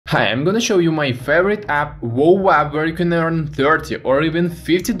Hi, I'm gonna show you my favorite app, WoW app, where you can earn $30 or even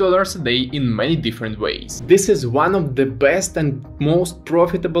 $50 a day in many different ways. This is one of the best and most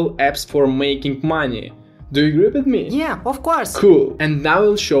profitable apps for making money. Do you agree with me? Yeah, of course. Cool. And now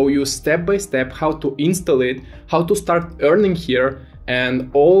I'll show you step by step how to install it, how to start earning here,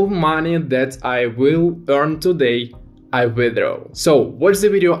 and all money that I will earn today I withdraw. So watch the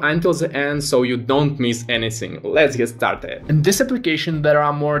video until the end so you don't miss anything. Let's get started. In this application there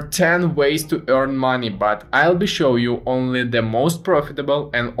are more 10 ways to earn money, but I'll be showing you only the most profitable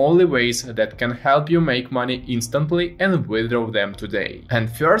and only ways that can help you make money instantly and withdraw them today. And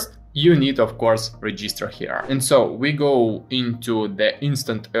first, you need of course register here. And so we go into the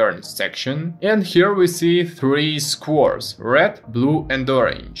instant earn section, and here we see 3 squares: red, blue and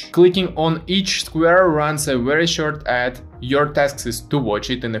orange. Clicking on each square runs a very short ad. Your task is to watch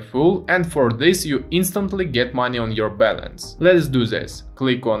it in full, and for this you instantly get money on your balance. Let's do this.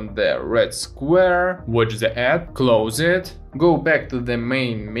 Click on the red square, watch the ad, close it, go back to the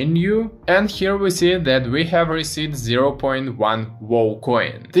main menu, and here we see that we have received 0.1 WoW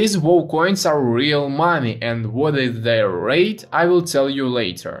coin. These WoW coins are real money, and what is their rate I will tell you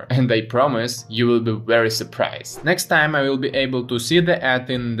later, and I promise you will be very surprised. Next time I will be able to see the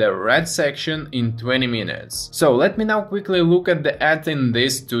ad in the red section in 20 minutes. So let me now quickly look at the ad in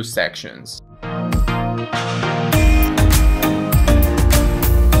these 2 sections.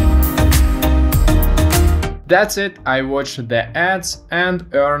 That's it, I watched the ads and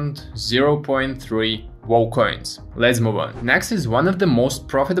earned 0.3 WoW coins. Let's move on. Next is one of the most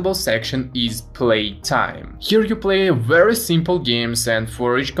profitable section is play time. Here you play very simple games, and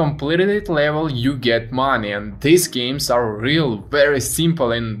for each completed level you get money, and these games are very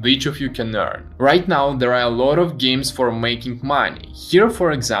simple and each of you can earn. Right now there are a lot of games for making money. Here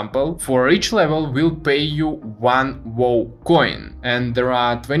for example, for each level will pay you 1 WoW coin, and there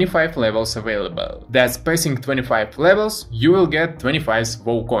are 25 levels available. That's passing 25 levels, you will get 25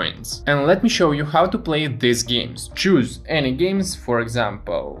 WoW coins. And let me show you how to play these games. Choose any games, for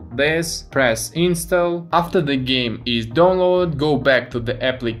example this, press install. After the game is downloaded, go back to the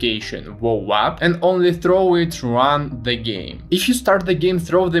application WoW app and only throw it, run the game. If you start the game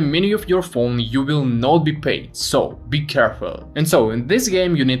through the menu of your phone, you will not be paid, so be careful. And so in this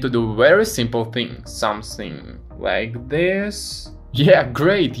game you need to do very simple things, something like this. Yeah,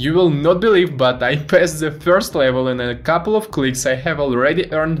 great, you will not believe, but I passed the first level and in a couple of clicks I have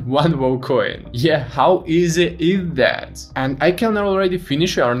already earned 1 WoW coin. Yeah, how easy is that? And I can already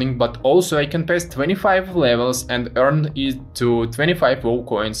finish earning, but also I can pass 25 levels and earn it to 25 WoW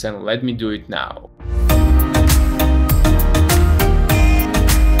coins, and let me do it now.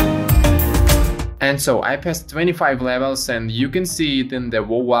 And so I passed 25 levels, and you can see it in the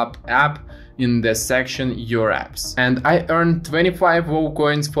WoW app in the section Your Apps. And I earned 25 WoW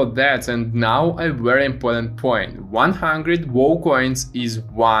coins for that, and now a very important point. 100 WoW coins is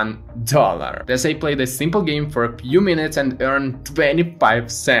 $1. Thus I played a simple game for a few minutes and earned 25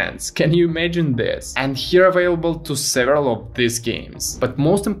 cents. Can you imagine this? And here available to several of these games. But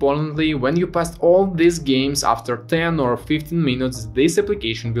most importantly, when you pass all these games after 10 or 15 minutes, this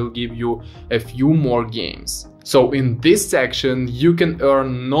application will give you a few more games. So in this section you can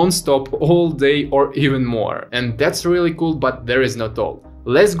earn non-stop all day or even more. And that's really cool, but there is not all.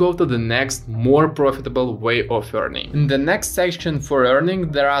 Let's go to the next, more profitable way of earning. In the next section for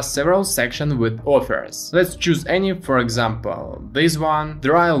earning there are several sections with offers. Let's choose any, for example this one.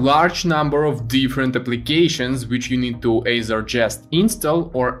 There are a large number of different applications which you need to either just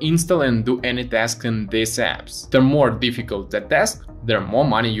install or install and do any task in these apps. The more difficult the task, the more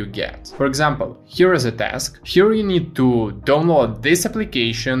money you get. For example, here is a task. Here you need to download this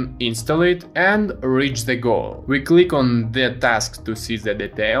application, install it and reach the goal. We click on the task to see the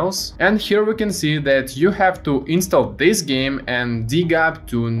details, and here we can see that you have to install this game and dig up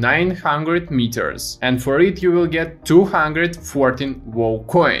to 900 meters, and for it you will get 214 WoW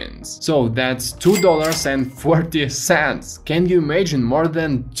coins. So that's $2.40. Can you imagine, more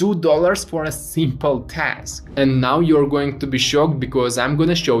than $2 for a simple task? And now you're going to be shocked because I'm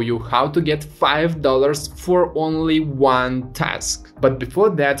gonna show you how to get $5 for only one task. But before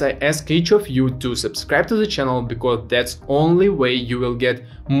that I ask each of you to subscribe to the channel, because that's only way you will get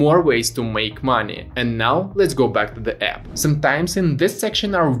more ways to make money. And now let's go back to the app. Sometimes in this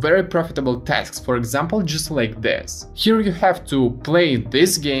section are very profitable tasks, for example just like this. Here you have to play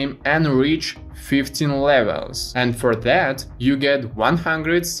this game and reach 15 levels, and for that you get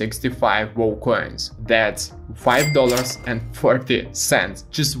 165 WoW coins. That's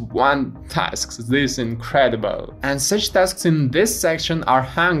 $5.40. Just one task. This is incredible. And such tasks in this section are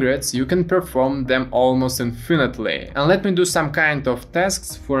hundreds. You can perform them almost infinitely. And let me do some kind of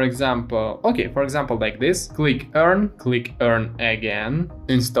tasks. For example, like this. Click earn again.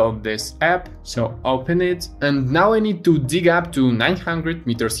 Install this app. So open it. And now I need to dig up to 900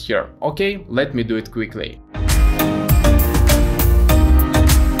 meters here. Okay, let me do it quickly.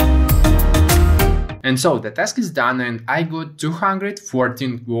 And so the task is done and I got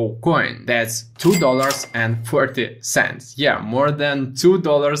 214 WoW coin. That's $2.40. Yeah, more than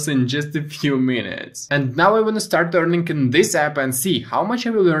 $2 in just a few minutes. And now I want to start earning in this app and see how much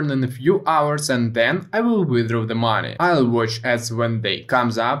I will earn in a few hours, and then I will withdraw the money. I'll watch ads when they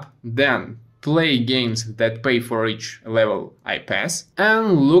comes up, then play games that pay for each level I pass,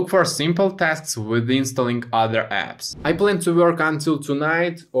 and look for simple tasks with installing other apps. I plan to work until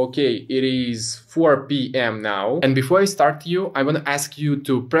tonight. Okay, it is 4 p.m. now. And before I start I want to ask you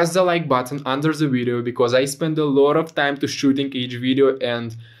to press the like button under the video, because I spend a lot of time to shooting each video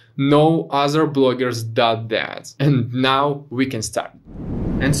and no other bloggers did that. And now we can start.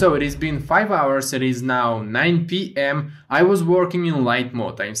 And so it has been 5 hours, it is now 9 p.m. I was working in light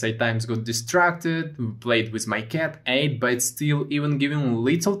mode. I sometimes got distracted, played with my cat, ate, but still, even giving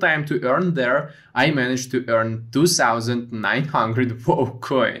little time to earn there, I managed to earn 2,900 WoW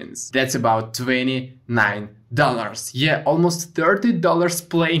coins. That's about $29. Yeah, almost $30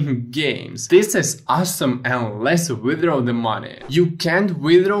 playing games. This is awesome, and let's withdraw the money. You can't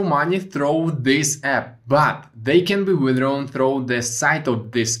withdraw money through this app, but they can be withdrawn through the site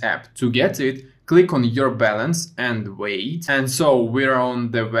of this app. To get it, click on your balance and wait. And so we're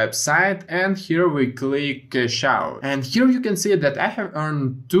on the website, and here we click cash out. And here you can see that I have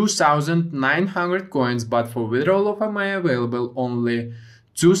earned 2,900 coins, but for withdrawal of am I available only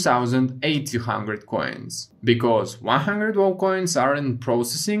 2,800 coins, because 100 WoW coins are in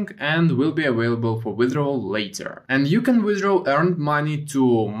processing and will be available for withdrawal later. And you can withdraw earned money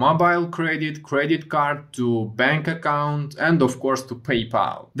to mobile credit, credit card, to bank account, and of course to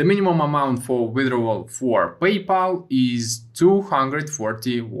PayPal. The minimum amount for withdrawal for PayPal is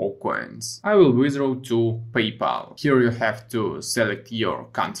 240 WoW coins. I will withdraw to PayPal. Here you have to select your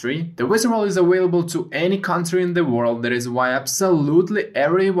country. The withdrawal is available to any country in the world. That is why absolutely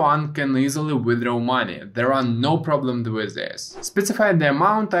everyone can easily withdraw money. There are no problems with this. Specify the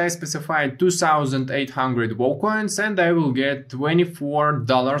amount. I specified 2,800 WoW coins, and I will get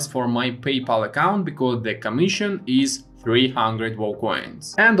 $24 for my PayPal account, because the commission is 300 WoW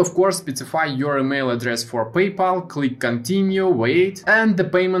coins. And of course, specify your email address for PayPal, click continue, wait, and the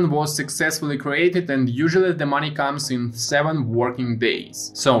payment was successfully created, and usually the money comes in 7 working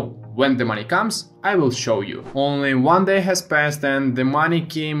days. So when the money comes, I will show you. Only 1 day has passed and the money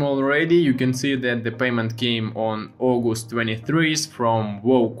came already. You can see that the payment came on August 23rd from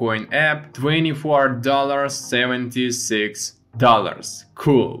WoWcoin app, $24.76.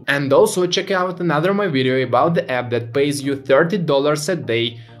 Cool. And also check out another my video about the app that pays you $30 a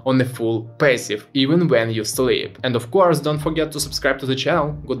day on the full passive, even when you sleep. And of course, don't forget to subscribe to the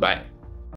channel. Goodbye.